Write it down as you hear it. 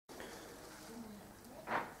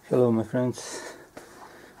Hello my friends,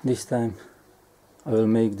 this time I will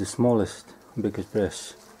make the smallest briquette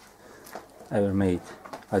press ever made.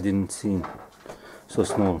 I didn't see so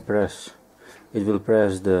small press. It will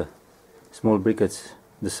press the small briquettes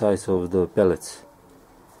the size of the pellets,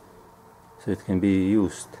 so it can be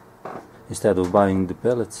used. Instead of buying the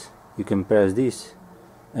pellets, you can press this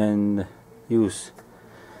and use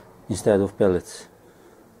instead of pellets.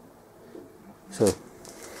 So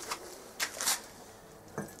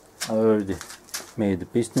I already made the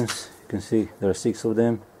pistons. You can see there are 6 of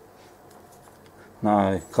them. Now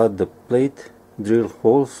I cut the plate, drill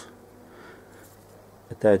holes,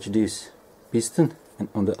 attach this piston, and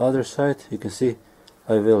on the other side you can see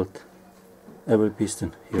I weld every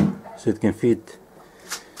piston here so it can fit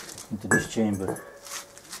into this chamber.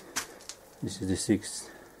 This is the 6th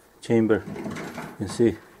chamber. You can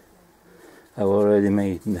see I've already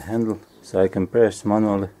made the handle so I can press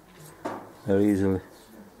manually very easily.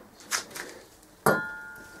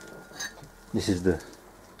 This is the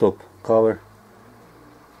top cover.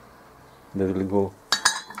 It will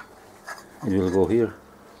go here,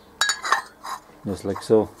 just like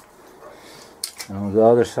so. And on the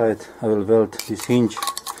other side I will weld this hinge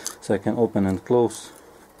so I can open and close.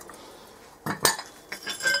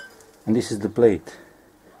 And this is the plate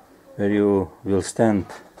where you will stand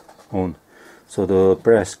on, so the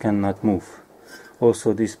press cannot move.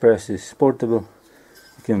 Also, this press is portable.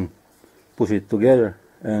 You can push it together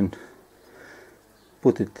and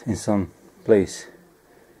put it in some place.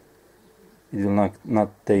 It will not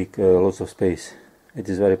take lots of space. It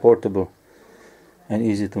is very portable and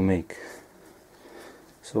easy to make.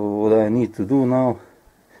 So what I need to do now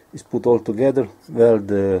is put all together, weld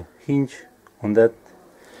the hinge on that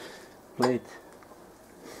plate,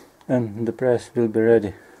 and the press will be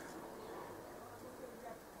ready.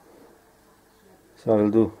 So I will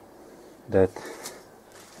do that.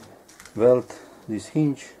 Weld this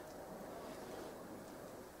hinge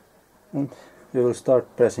and we will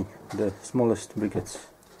start pressing the smallest briquettes.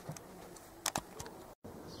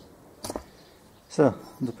 So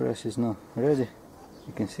the press is now ready.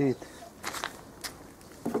 You can see it.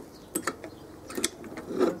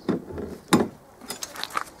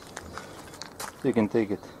 You can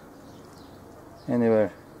take it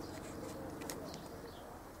anywhere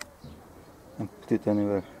and put it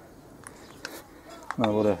anywhere.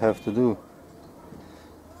 Now what I have to do,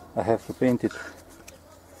 I have to paint it.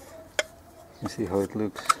 You see how it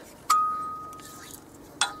looks.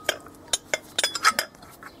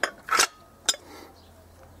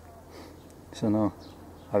 So now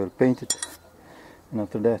I will paint it, and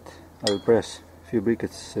after that I will press a few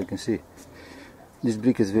briquettes so you can see. These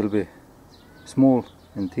briquettes will be small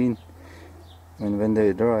and thin, and when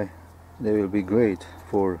they dry they will be great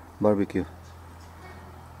for barbecue.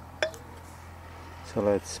 So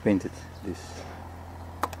let's paint it this.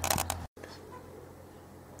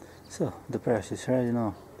 So the press is ready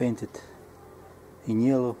now, painted in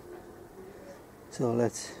yellow. So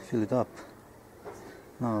let's fill it up.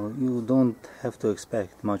 Now you don't have to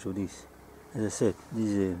expect much of this. As I said,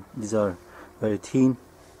 these are very thin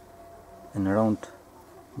and round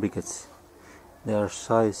briquettes. They are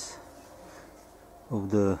size of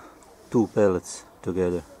the 2 pellets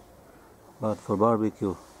together, but for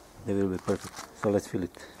barbecue they will be perfect. So let's fill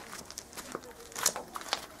it.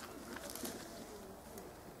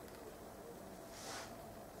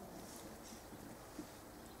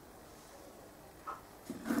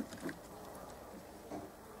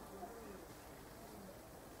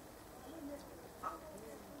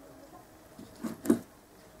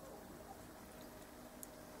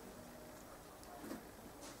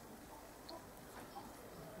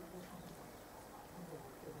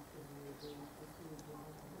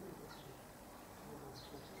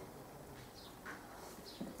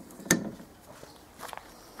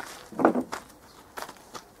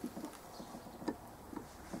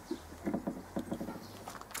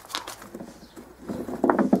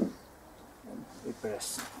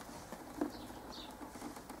 Press.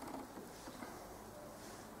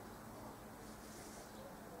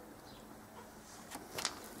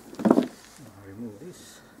 Now remove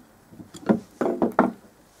this.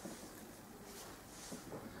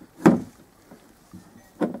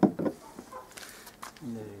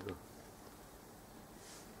 And there you go.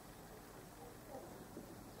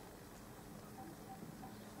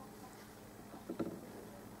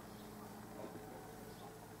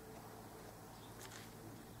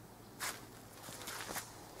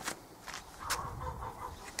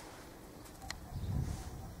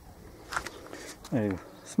 There you go.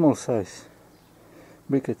 Small size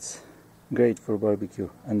briquettes, great for barbecue,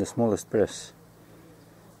 and the smallest press.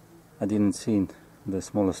 I didn't see the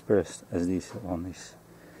smallest press as this one is.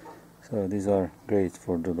 So these are great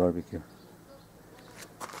for the barbecue.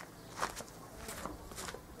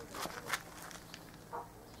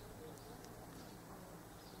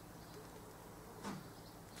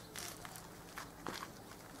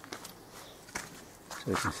 So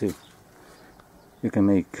you can see, you can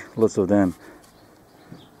make lots of them.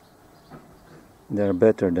 They are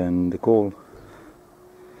better than the coal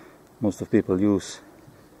most of people use,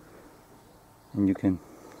 and you can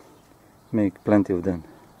make plenty of them.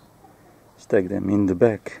 Stack them in the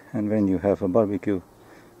back, and when you have a barbecue,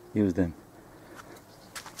 use them.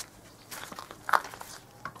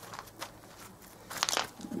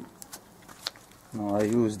 Now I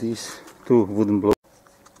use these two wooden blocks.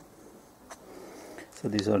 So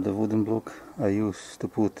these are the wooden block I use to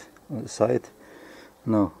put on the side.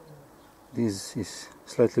 Now this is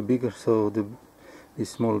slightly bigger, so these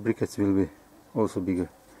small briquettes will be also bigger.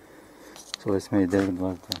 So let's make that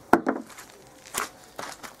one.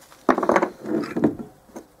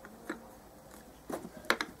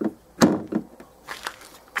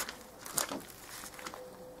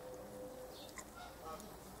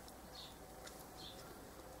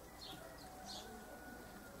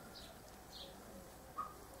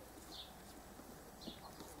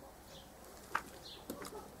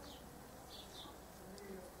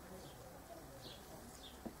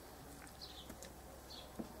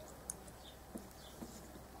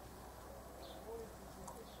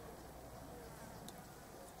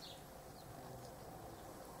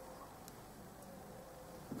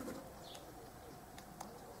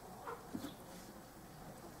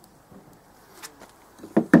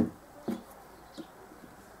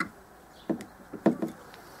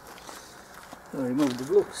 Remove the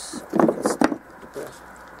blocks. Let's start the press.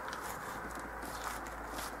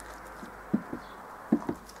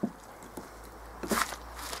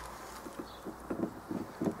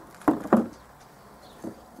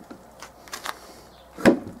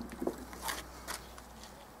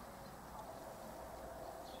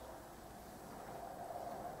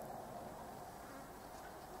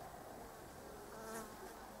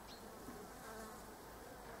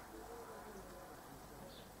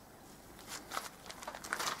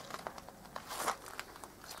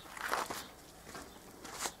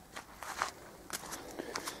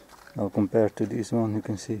 Now compared to this one, you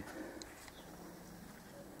can see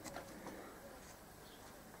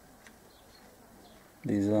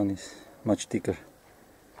this one is much thicker.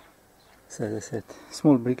 So as I said,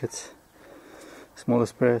 small briquettes,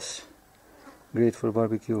 smallest press, great for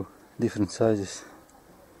barbecue, different sizes,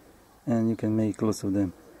 and you can make lots of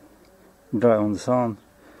them. Dry on the sun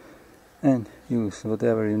and use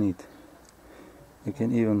whatever you need. You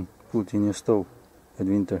can even put in your stove at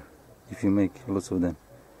winter if you make lots of them.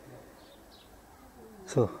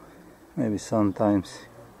 So maybe sometimes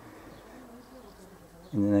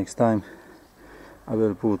in the next time I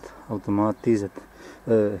will put automatic.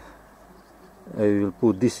 I will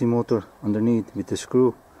put DC motor underneath with a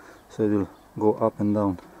screw, so it will go up and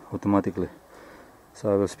down automatically.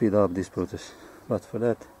 So I will speed up this process. But for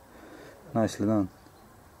that, nicely done.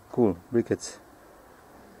 Cool briquettes,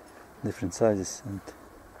 different sizes, and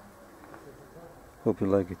hope you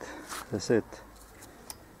like it. As I said,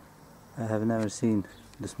 I have never seen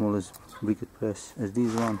the smallest briquette press as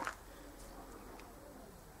this one.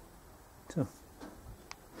 So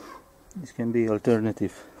this can be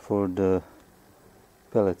alternative for the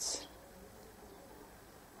pellets.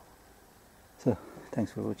 So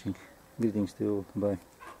thanks for watching. Greetings to you all. Bye.